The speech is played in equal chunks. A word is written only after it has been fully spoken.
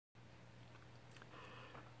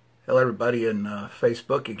Hello everybody in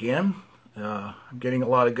Facebook again. I'm getting a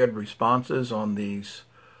lot of good responses on these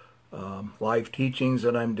live teachings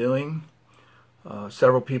that I'm doing.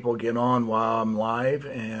 Several people get on while I'm live,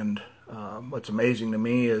 and what's amazing to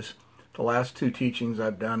me is the last two teachings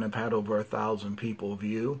I've done have had over 1,000 people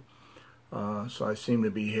view. So I seem to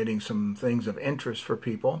be hitting some things of interest for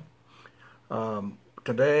people.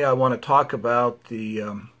 Today I want to talk about the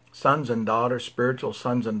sons and daughters, spiritual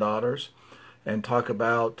sons and daughters, and talk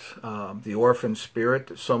about the orphan spirit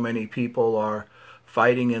that so many people are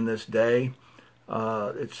fighting in this day.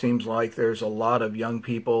 It seems like there's a lot of young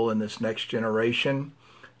people in this next generation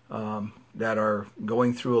that are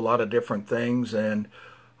going through a lot of different things, and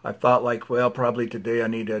I thought, like, well, probably today I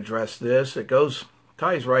need to address this. It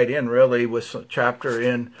ties right in really with a chapter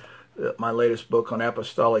in my latest book on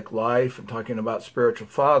apostolic life and talking about spiritual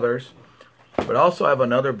fathers. But also I have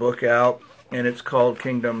another book out, and it's called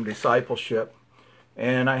Kingdom Discipleship.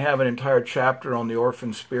 And I have an entire chapter on the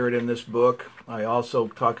orphan spirit in this book. I also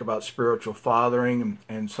talk about spiritual fathering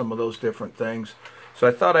and some of those different things. So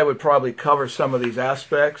I thought I would probably cover some of these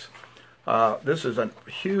aspects. This is a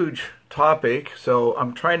huge topic, so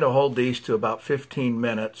I'm trying to hold these to about 15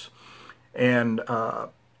 minutes. And,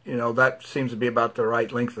 that seems to be about the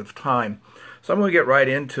right length of time. So I'm going to get right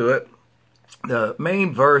into it. The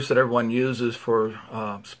main verse that everyone uses for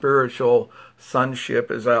spiritual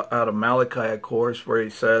sonship is out of Malachi, of course, where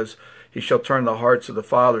he says, "He shall turn the hearts of the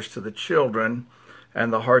fathers to the children,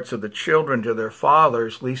 and the hearts of the children to their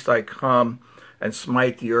fathers, lest I come and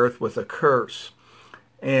smite the earth with a curse."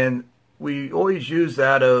 And we always use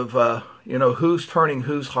that of, who's turning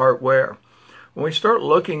whose heart where. When we start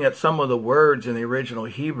looking at some of the words in the original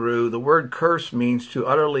Hebrew, the word curse means to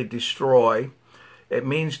utterly destroy. It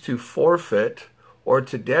means to forfeit or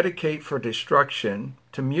to dedicate for destruction,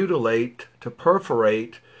 to mutilate, to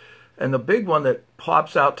perforate. And the big one that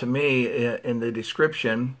pops out to me in the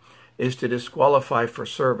description is to disqualify for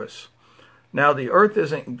service. Now, the earth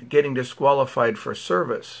isn't getting disqualified for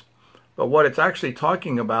service, but what it's actually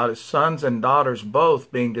talking about is sons and daughters both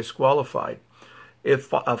being disqualified.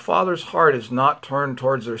 If a father's heart is not turned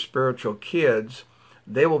towards their spiritual kids,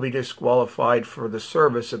 they will be disqualified for the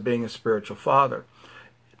service of being a spiritual father.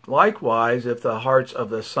 Likewise, if the hearts of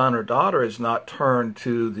the son or daughter is not turned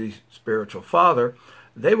to the spiritual father,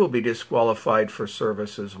 they will be disqualified for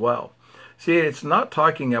service as well. See, it's not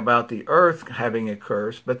talking about the earth having a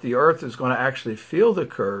curse, but the earth is going to actually feel the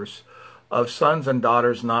curse of sons and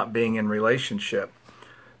daughters not being in relationship.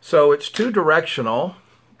 So it's two-directional.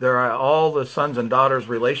 All the sons and daughters'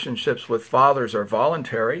 relationships with fathers are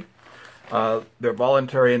voluntary. They're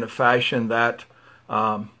voluntary in the fashion that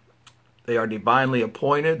they are divinely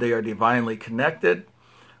appointed. They are divinely connected.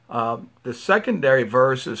 The secondary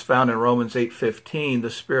verse is found in Romans 8:15, the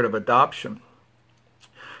spirit of adoption.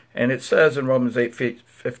 And it says in Romans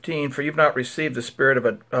 8:15, "For you've not received the spirit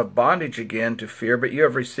of bondage again to fear, but you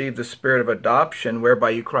have received the spirit of adoption,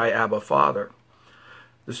 whereby you cry, Abba, Father."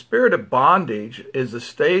 The spirit of bondage is the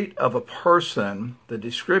state of a person. The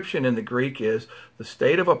description in the Greek is the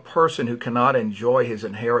state of a person who cannot enjoy his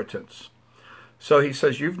inheritance. So he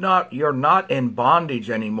says you're not in bondage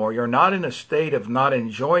anymore. You're not in a state of not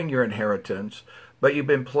enjoying your inheritance, but you've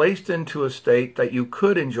been placed into a state that you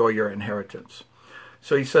could enjoy your inheritance.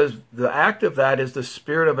 So he says the act of that is the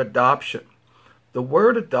spirit of adoption. The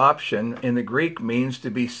word adoption in the Greek means to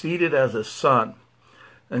be seated as a son.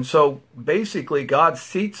 And so basically God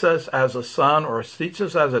seats us as a son or seats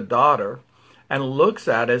us as a daughter and looks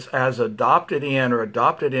at us as adopted in or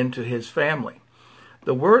adopted into his family.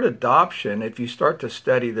 The word adoption, if you start to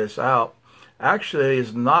study this out, actually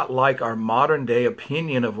is not like our modern day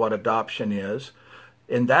opinion of what adoption is.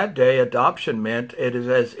 In that day, adoption meant it is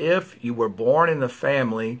as if you were born in the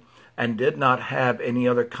family and did not have any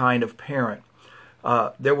other kind of parent.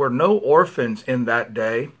 There were no orphans in that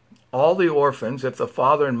day. All the orphans, if the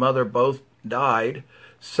father and mother both died,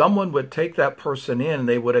 someone would take that person in and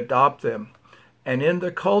they would adopt them. And in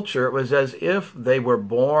the culture, it was as if they were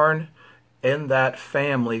born in that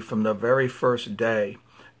family from the very first day.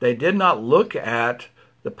 They did not look at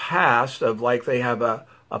the past of like they have a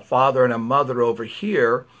father and a mother over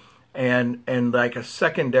here and like a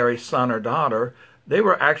secondary son or daughter. They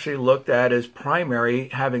were actually looked at as primary,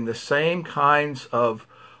 having the same kinds of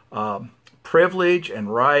privilege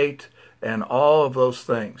and right and all of those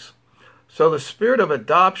things. So the spirit of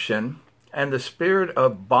adoption and the spirit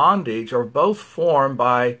of bondage are both formed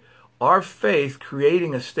by our faith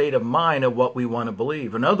creating a state of mind of what we want to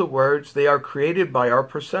believe. In other words, they are created by our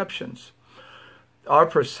perceptions. Our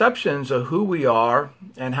perceptions of who we are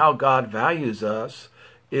and how God values us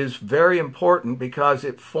is very important because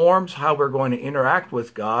it forms how we're going to interact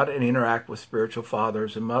with God and interact with spiritual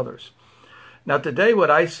fathers and mothers. Now today what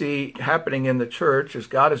I see happening in the church is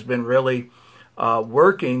God has been really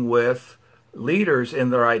working with leaders in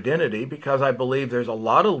their identity, because I believe there's a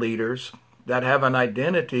lot of leaders that have an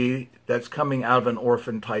identity that's coming out of an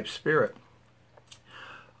orphan type spirit.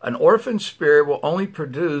 An orphan spirit will only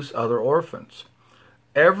produce other orphans.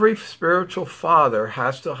 Every spiritual father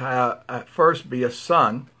has to have at first be a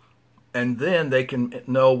son, and then they can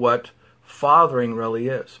know what fathering really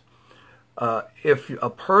is. If a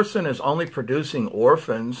person is only producing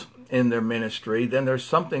orphans in their ministry, then there's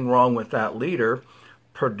something wrong with that leader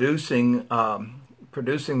producing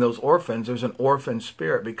those orphans. There's an orphan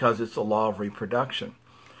spirit because it's the law of reproduction.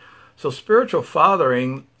 So spiritual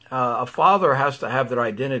fathering, a father has to have their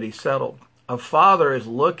identity settled. A father is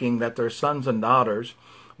looking that their sons and daughters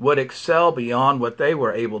would excel beyond what they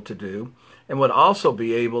were able to do, and would also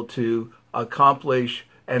be able to accomplish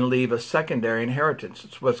and leave a secondary inheritance.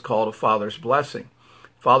 It's what's called a father's blessing.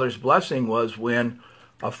 Father's blessing was when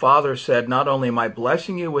a father said, not only am I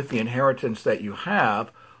blessing you with the inheritance that you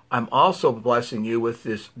have, I'm also blessing you with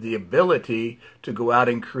the ability to go out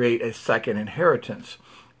and create a second inheritance.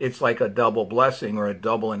 It's like a double blessing or a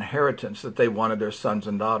double inheritance that they wanted their sons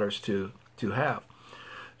and daughters to have.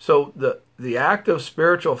 So the act of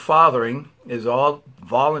spiritual fathering is all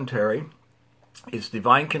voluntary. It's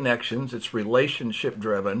divine connections. It's relationship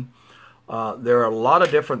driven. There are a lot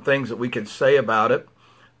of different things that we could say about it,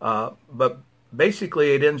 but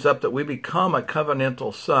basically it ends up that we become a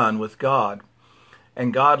covenantal son with God.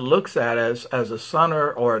 And God looks at us as a son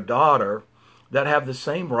or a daughter that have the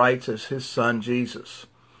same rights as his son Jesus.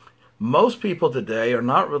 Most people today are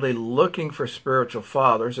not really looking for spiritual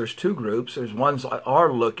fathers. There's two groups. There's ones that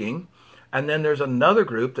are looking, and then there's another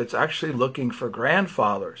group that's actually looking for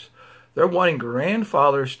grandfathers. They're wanting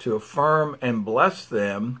grandfathers to affirm and bless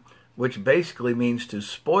them, which basically means to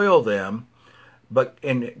spoil them. But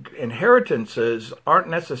inheritances aren't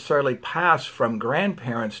necessarily passed from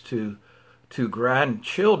grandparents to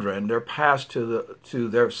grandchildren. They're passed to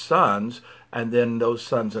their sons, and then those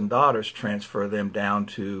sons and daughters transfer them down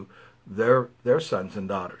to their sons and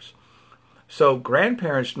daughters. So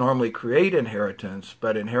grandparents normally create inheritance,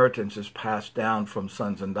 but inheritance is passed down from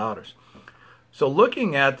sons and daughters. So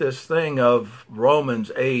looking at this thing of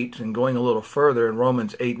Romans 8 and going a little further in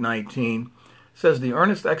Romans 8:19, says the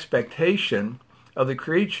earnest expectation of the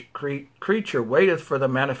creature waiteth for the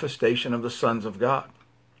manifestation of the sons of God.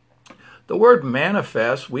 The word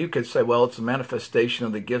manifest, we could say, well, it's a manifestation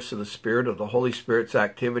of the gifts of the Spirit, of the Holy Spirit's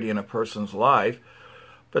activity in a person's life.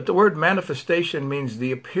 But the word manifestation means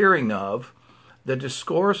the appearing of, the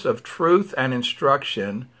discourse of truth and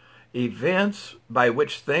instruction, events by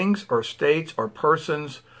which things or states or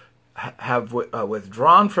persons have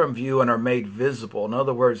withdrawn from view and are made visible. In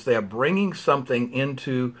other words, they are bringing something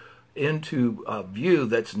into view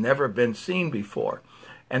that's never been seen before.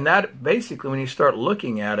 And that basically, when you start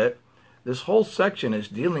looking at it, this whole section is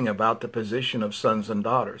dealing about the position of sons and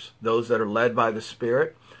daughters. Those that are led by the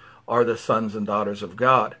Spirit are the sons and daughters of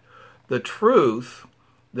God. The truth,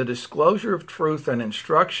 the disclosure of truth and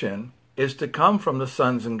instruction is to come from the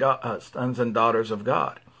sons and daughters of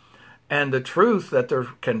God. And the truth that they're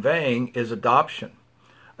conveying is adoption.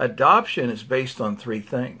 Adoption is based on three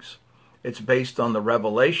things. It's based on the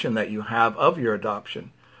revelation that you have of your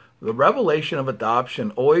adoption. The revelation of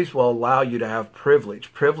adoption always will allow you to have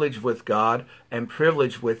privilege with God and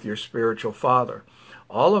privilege with your spiritual father.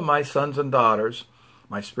 All of my sons and daughters,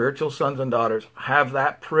 my spiritual sons and daughters, have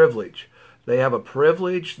that privilege. They have a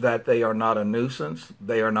privilege that they are not a nuisance.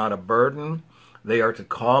 They are not a burden. They are to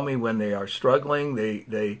call me when they are struggling. They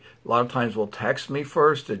a lot of times will text me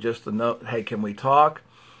first to know, hey, can we talk?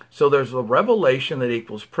 So there's a revelation that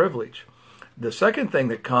equals privilege. The second thing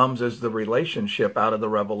that comes is the relationship out of the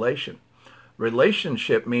revelation.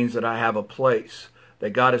 Relationship means that I have a place,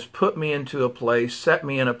 that God has put me into a place, set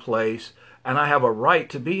me in a place, and I have a right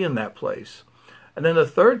to be in that place. And then the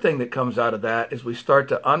third thing that comes out of that is we start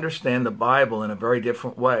to understand the Bible in a very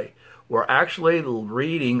different way. We're actually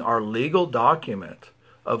reading our legal document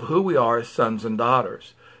of who we are as sons and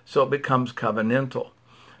daughters. So it becomes covenantal.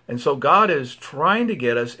 And so God is trying to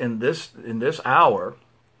get us in this hour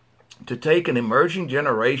to take an emerging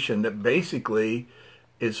generation that basically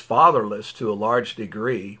is fatherless to a large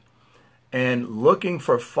degree, and looking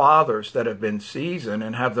for fathers that have been seasoned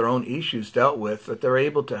and have their own issues dealt with, that they're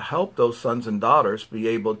able to help those sons and daughters be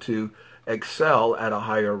able to excel at a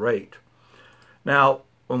higher rate. Now,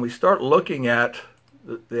 when we start looking at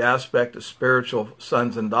the aspect of spiritual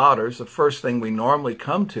sons and daughters, the first thing we normally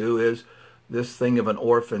come to is this thing of an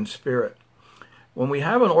orphan spirit. When we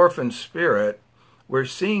have an orphan spirit, we're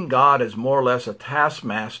seeing God as more or less a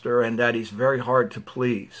taskmaster and that he's very hard to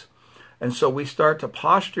please. And so we start to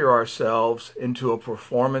posture ourselves into a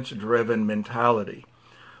performance-driven mentality.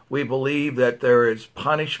 We believe that there is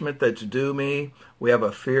punishment that's due me. We have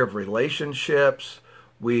a fear of relationships.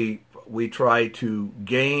 We try to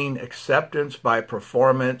gain acceptance by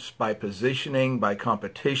performance, by positioning, by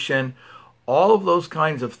competition. All of those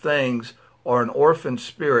kinds of things are an orphan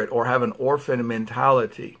spirit or have an orphan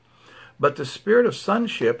mentality. But the spirit of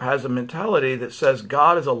sonship has a mentality that says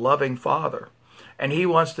God is a loving Father, and he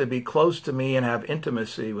wants to be close to me and have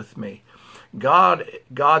intimacy with me.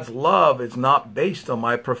 God's love is not based on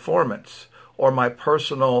my performance or my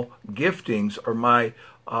personal giftings or my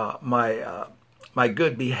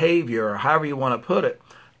good behavior, or however you want to put it.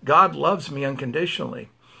 God loves me unconditionally.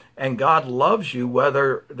 And God loves you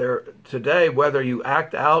whether you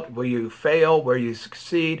act out, where you fail, where you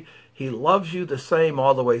succeed. He loves you the same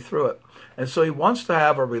all the way through it. And so he wants to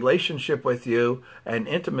have a relationship with you and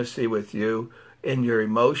intimacy with you in your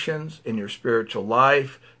emotions, in your spiritual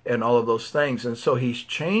life, and all of those things. And so he's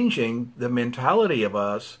changing the mentality of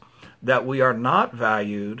us that we are not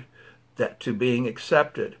valued, that to being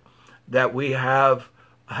accepted, that we have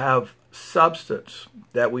substance,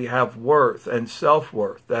 that we have worth and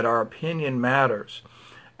self-worth, that our opinion matters,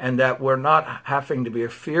 and that we're not having to be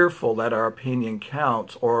fearful that our opinion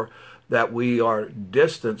counts or that we are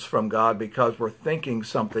distanced from God because we're thinking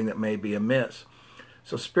something that may be amiss.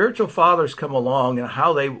 So spiritual fathers come along, and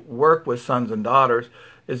how they work with sons and daughters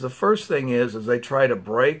is the first thing is they try to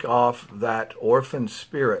break off that orphan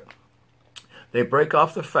spirit. They break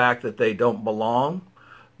off the fact that they don't belong,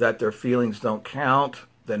 that their feelings don't count,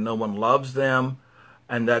 that no one loves them,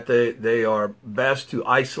 and that they are best to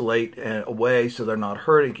isolate away so they're not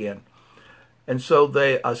hurt again. And so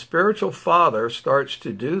a spiritual father starts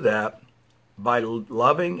to do that by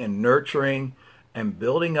loving and nurturing and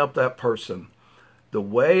building up that person. The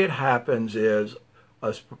way it happens is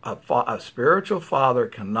a spiritual father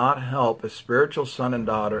cannot help a spiritual son and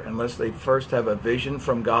daughter unless they first have a vision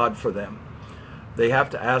from God for them. They have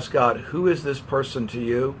to ask God, who is this person to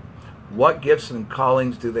you? What gifts and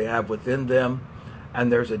callings do they have within them?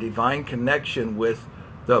 And there's a divine connection with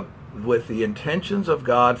the intentions of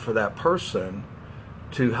God for that person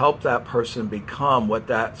to help that person become what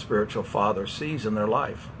that spiritual father sees in their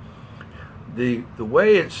life. The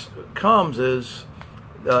way it comes is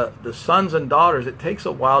the sons and daughters, it takes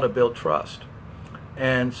a while to build trust.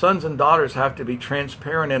 And sons and daughters have to be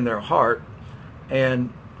transparent in their heart,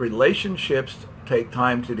 and relationships take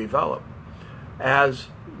time to develop. As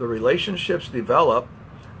the relationships develop,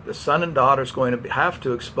 the son and daughter is going to have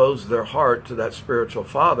to expose their heart to that spiritual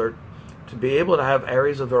father to be able to have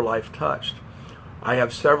areas of their life touched. I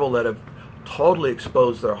have several that have totally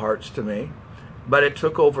exposed their hearts to me, but it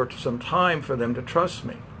took over some time for them to trust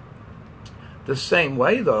me. The same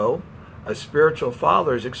way, though, a spiritual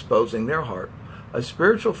father is exposing their heart. A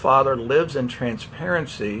spiritual father lives in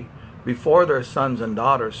transparency before their sons and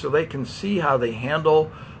daughters so they can see how they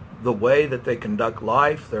handle the way that they conduct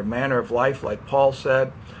life, their manner of life, like Paul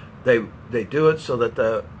said. They do it so that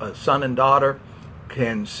the son and daughter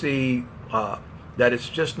can see that it's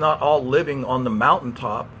just not all living on the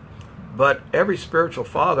mountaintop, but every spiritual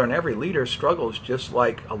father and every leader struggles just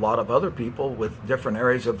like a lot of other people with different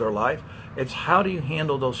areas of their life. It's how do you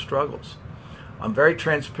handle those struggles? I'm very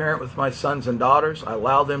transparent with my sons and daughters. I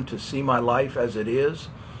allow them to see my life as it is,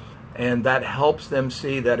 and that helps them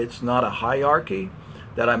see that it's not a hierarchy,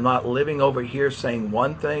 that I'm not living over here saying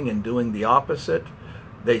one thing and doing the opposite.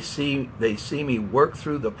 They see me work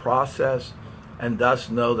through the process, and thus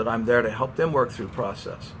know that I'm there to help them work through the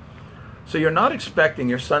process. So you're not expecting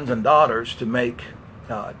your sons and daughters to be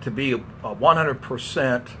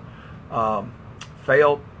 100%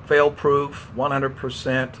 fail-proof,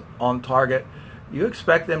 100% on target. You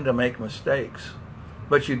expect them to make mistakes,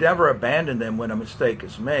 but you never abandon them when a mistake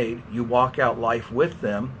is made. You walk out life with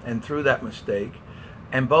them and through that mistake,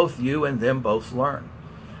 and both you and them both learn.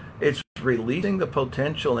 It's releasing the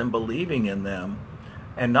potential and believing in them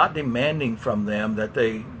and not demanding from them that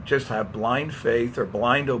they just have blind faith or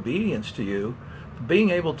blind obedience to you, being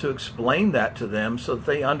able to explain that to them so that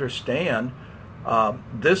they understand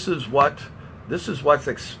this is what's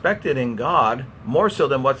expected in God more so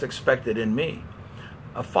than what's expected in me.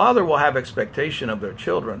 A father will have expectation of their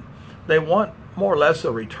children. They want more or less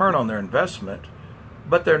a return on their investment,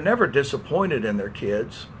 but they're never disappointed in their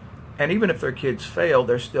kids. And even if their kids fail,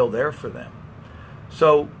 they're still there for them.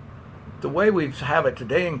 So the way we have it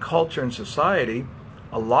today in culture and society,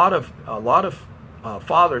 a lot of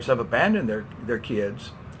fathers have abandoned their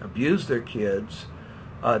kids, abused their kids,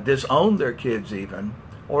 disowned their kids even,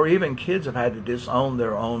 or even kids have had to disown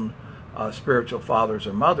their own spiritual fathers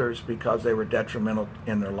or mothers because they were detrimental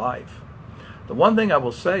in their life. The one thing I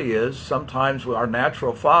will say is sometimes our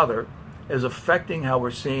natural father is affecting how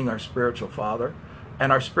we're seeing our spiritual father,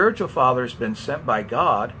 and our spiritual father has been sent by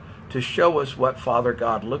God to show us what Father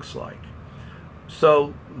God looks like.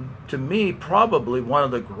 So to me, probably one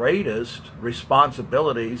of the greatest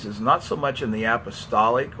responsibilities is not so much in the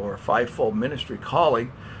apostolic or fivefold ministry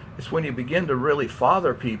calling, it's when you begin to really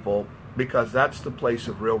father people, because that's the place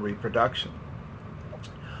of real reproduction.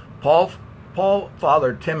 Paul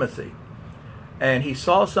fathered Timothy, and he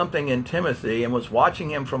saw something in Timothy and was watching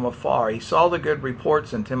him from afar. He saw the good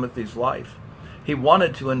reports in Timothy's life. He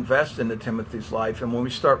wanted to invest into Timothy's life, and when we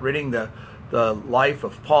start reading the life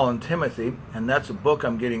of Paul and Timothy, and that's a book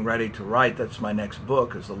I'm getting ready to write, that's my next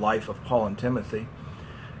book, is the life of Paul and Timothy,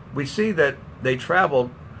 we see that they traveled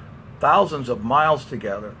thousands of miles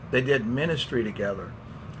together. They did ministry together.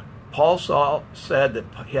 Paul said that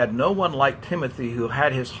he had no one like Timothy who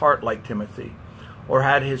had his heart like Timothy or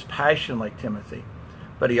had his passion like Timothy.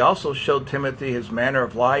 But he also showed Timothy his manner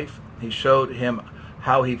of life. He showed him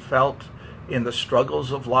how he felt in the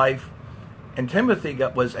struggles of life. And Timothy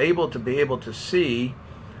was able to see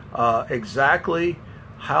exactly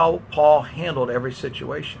how Paul handled every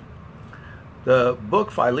situation. The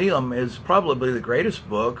book Philemon is probably the greatest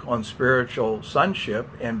book on spiritual sonship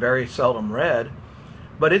and very seldom read,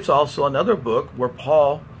 but it's also another book where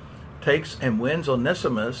Paul takes and wins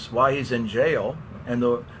Onesimus while he's in jail, and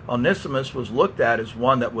the Onesimus was looked at as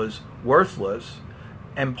one that was worthless,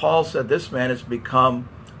 and Paul said, this man has become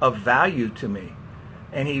of value to me.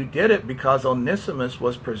 And he did it because Onesimus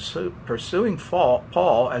was pursuing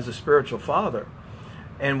Paul as a spiritual father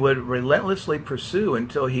and would relentlessly pursue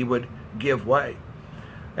until he would give way.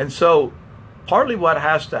 And so partly what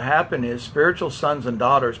has to happen is spiritual sons and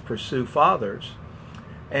daughters pursue fathers,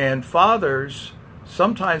 and fathers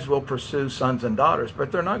sometimes will pursue sons and daughters,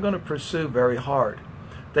 but they're not going to pursue very hard.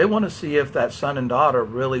 They want to see if that son and daughter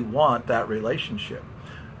really want that relationship.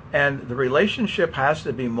 And the relationship has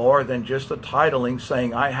to be more than just a titling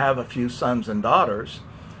saying, I have a few sons and daughters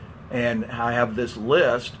and I have this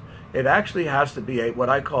list. It actually has to be what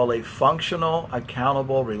I call a functional,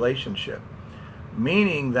 accountable relationship,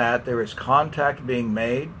 meaning that there is contact being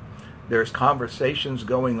made, there's conversations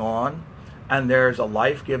going on, and there's a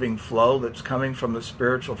life-giving flow that's coming from the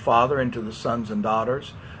spiritual father into the sons and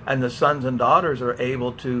daughters, and the sons and daughters are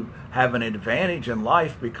able to have an advantage in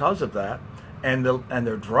life because of that, and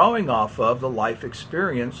they're drawing off of the life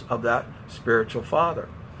experience of that spiritual father.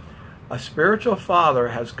 A spiritual father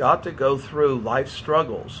has got to go through life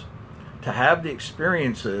struggles to have the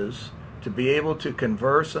experiences to be able to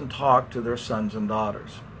converse and talk to their sons and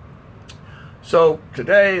daughters. So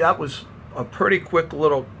today, that was a pretty quick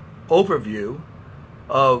little overview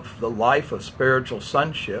of the life of spiritual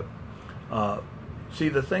sonship. See,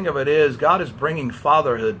 the thing of it is, God is bringing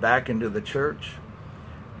fatherhood back into the church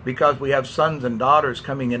because we have sons and daughters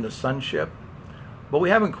coming into sonship, but we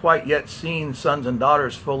haven't quite yet seen sons and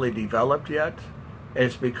daughters fully developed yet.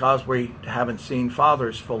 It's because we haven't seen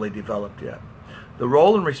fathers fully developed yet. The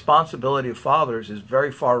role and responsibility of fathers is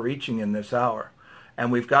very far-reaching in this hour,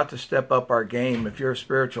 and we've got to step up our game. If you're a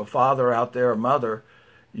spiritual father out there or mother,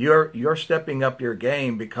 you're stepping up your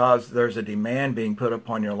game because there's a demand being put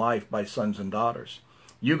upon your life by sons and daughters.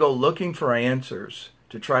 You go looking for answers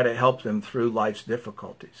to try to help them through life's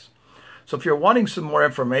difficulties. So if you're wanting some more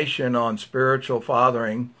information on spiritual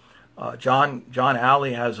fathering, John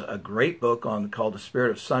Alley has a great book called The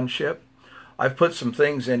Spirit of Sonship. I've put some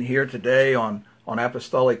things in here today on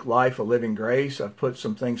apostolic life, a living grace. I've put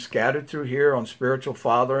some things scattered through here on spiritual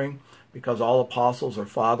fathering because all apostles are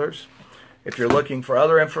fathers. If you're looking for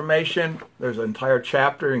other information, there's an entire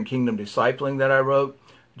chapter in Kingdom Discipling that I wrote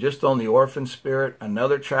just on the orphan spirit,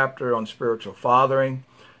 another chapter on spiritual fathering.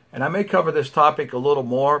 And I may cover this topic a little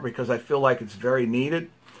more because I feel like it's very needed,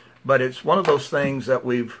 but it's one of those things that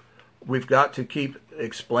we've got to keep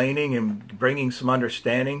explaining and bringing some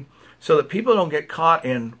understanding so that people don't get caught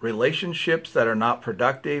in relationships that are not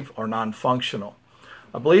productive or non-functional.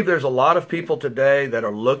 I believe there's a lot of people today that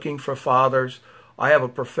are looking for fathers. I have a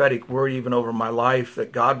prophetic word even over my life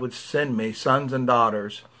that God would send me sons and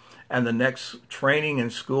daughters, and the next training in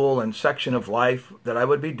school and section of life that I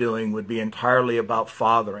would be doing would be entirely about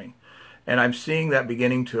fathering. And I'm seeing that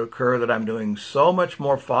beginning to occur, that I'm doing so much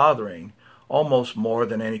more fathering, almost more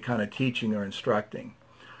than any kind of teaching or instructing.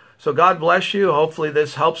 So God bless you. Hopefully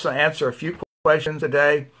this helps to answer a few questions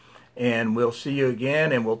today, and we'll see you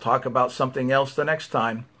again, and we'll talk about something else the next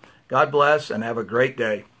time. God bless, and have a great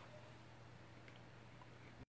day.